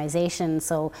the organisation.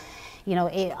 So, you know,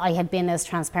 I had been as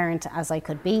transparent as I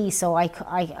could be. So I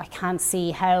can't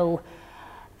see how,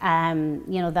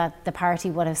 that the party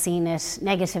would have seen it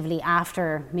negatively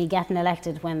after me getting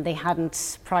elected when they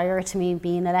hadn't prior to me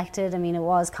being elected. I mean, it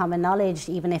was common knowledge,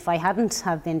 even if I hadn't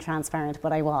have been transparent,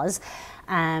 but I was.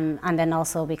 And then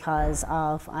also because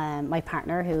of my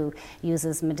partner, who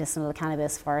uses medicinal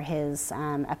cannabis for his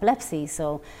epilepsy.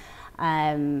 So,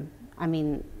 I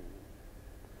mean,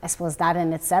 I suppose that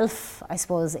in itself, I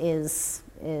suppose, is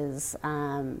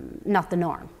not the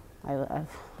norm. I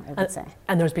would say.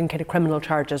 And there's been kind of criminal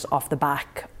charges off the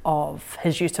back of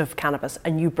his use of cannabis,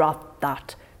 and you brought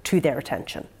that to their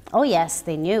attention. Oh yes,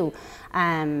 they knew,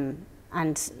 and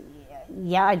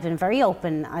yeah, I'd been very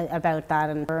open about that,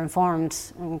 and were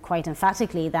informed quite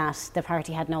emphatically that the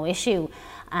party had no issue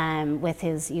with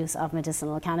his use of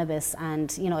medicinal cannabis,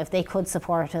 and if they could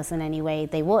support us in any way,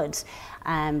 they would.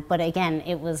 But again,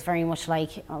 it was very much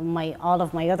like all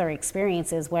of my other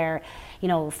experiences, where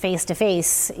face to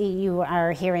face you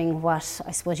are hearing what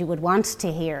I suppose you would want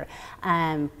to hear,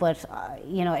 but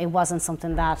it wasn't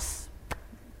something that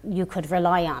you could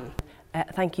rely on.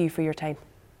 Thank you for your time.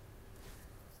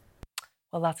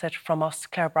 Well, that's it from us.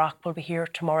 Claire Brock will be here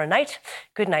tomorrow night.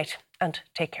 Good night and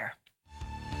take care.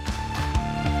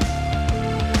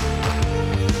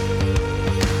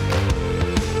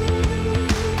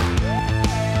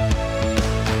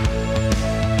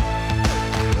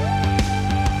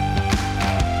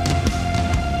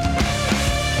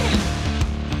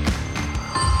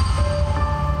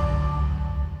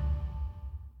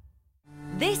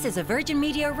 This is a Virgin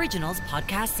Media Originals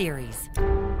podcast series.